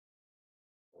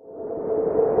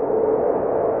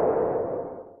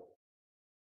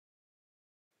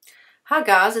Hi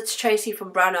guys, it's Tracy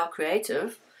from Brown Owl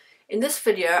Creative. In this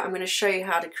video I'm going to show you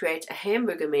how to create a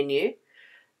hamburger menu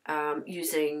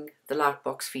using the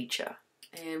lockbox feature.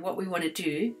 And what we want to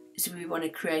do is we want to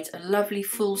create a lovely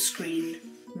full screen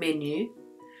menu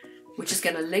which is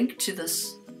going to link to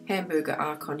this hamburger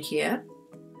icon here.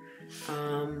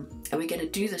 And we're going to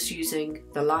do this using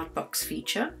the lightbox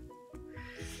feature.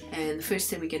 And the first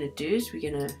thing we're going to do is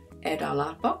we're going to add our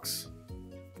lightbox.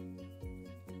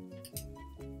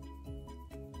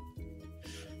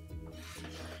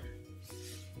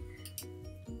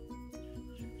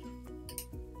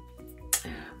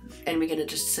 And we're going to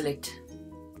just select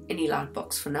any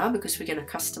lightbox for now because we're going to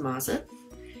customize it.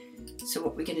 So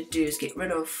what we're going to do is get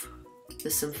rid of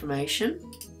this information.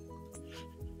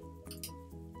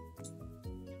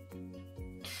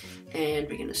 And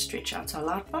we're going to stretch out our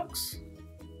lightbox.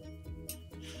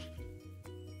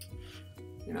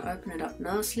 We're going to open it up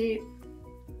nicely.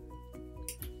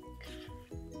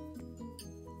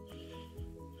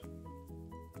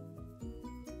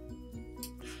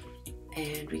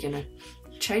 And we're going to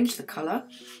change the color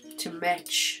to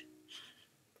match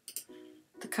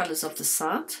the colors of the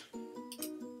site.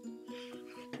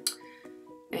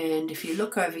 And if you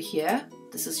look over here,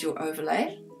 this is your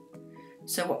overlay.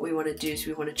 So what we want to do is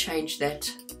we want to change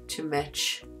that to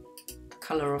match the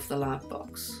color of the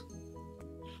lightbox.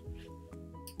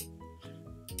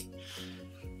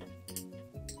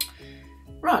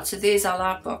 Right, so there's our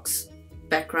lightbox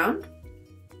background.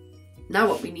 Now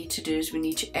what we need to do is we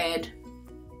need to add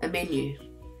a menu.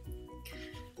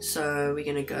 So we're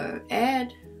going to go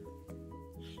add,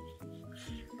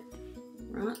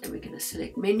 right, and we're going to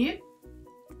select menu.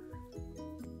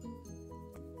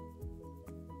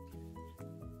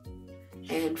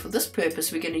 And for this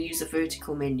purpose we're going to use a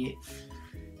vertical menu.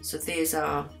 So there's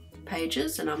our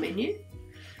pages and our menu.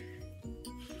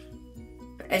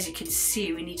 But as you can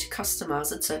see we need to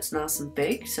customize it so it's nice and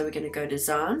big. So we're going to go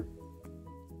design.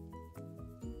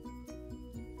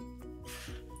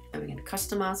 And we're going to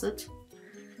customize it.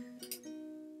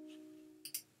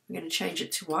 We're going to change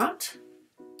it to white.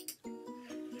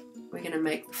 We're going to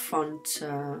make the font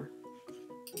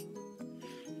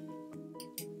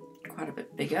quite a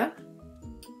bit bigger.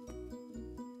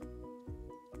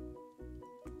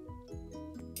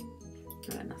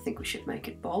 And I think we should make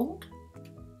it bold.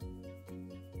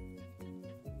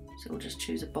 So we'll just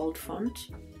choose a bold font.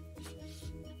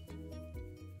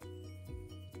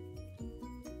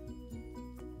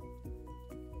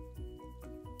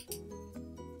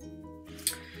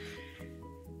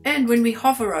 And when we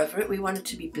hover over it, we want it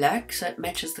to be black so it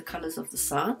matches the colors of the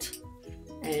site.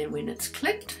 And when it's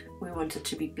clicked, we want it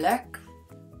to be black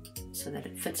so that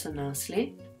it fits in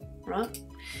nicely, right?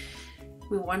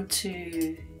 We want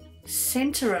to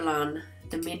center align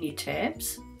the menu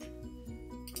tabs.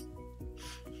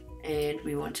 And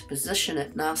we want to position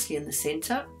it nicely in the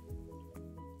center.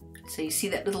 So you see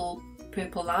that little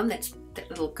purple line, that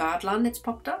little guideline that's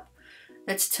popped up?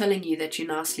 That's telling you that you're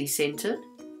nicely centered.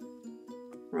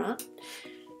 Right,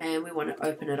 and we want to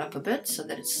open it up a bit so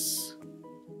that it's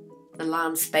the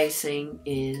line spacing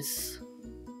is,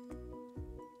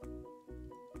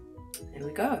 there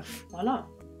we go, voila,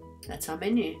 that's our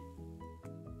menu.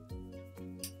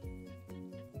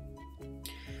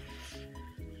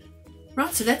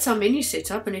 Right, so that's our menu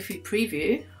setup, and if you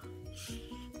preview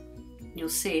you'll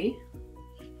see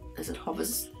as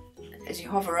you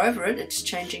hover over it, it's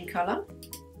changing color.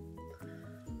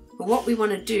 But what we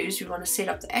want to do is we want to set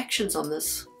up the actions on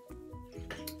this.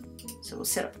 So we'll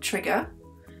set up a trigger.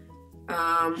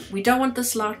 We don't want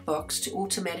this lightbox to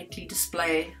automatically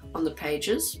display on the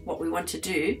pages. What we want to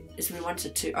do is we want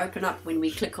it to open up when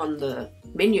we click on the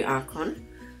menu icon.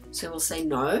 So we'll say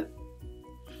no.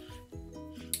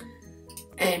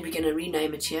 And we're going to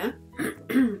rename it here.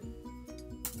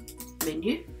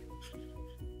 Menu.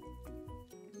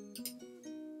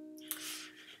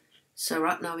 So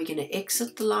right now we're going to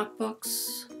exit the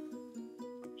lightbox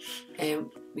and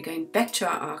we're going back to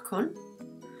our icon,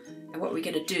 and what we're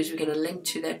going to do is we're going to link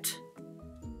to that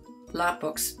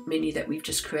lightbox menu that we've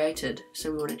just created. So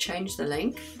we want to change the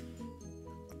link,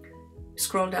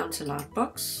 scroll down to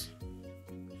lightbox.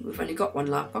 We've only got one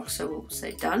lightbox, so we'll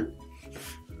say done.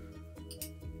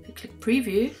 If you click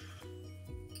preview,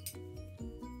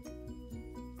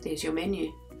 there's your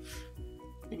menu,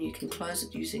 and you can close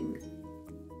it using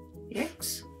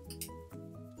X,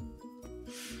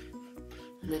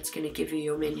 and that's going to give you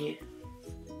your menu.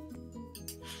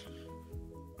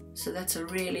 So that's a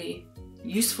really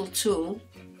useful tool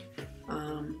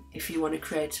if you want to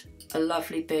create a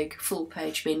lovely big full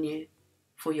page menu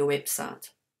for your website.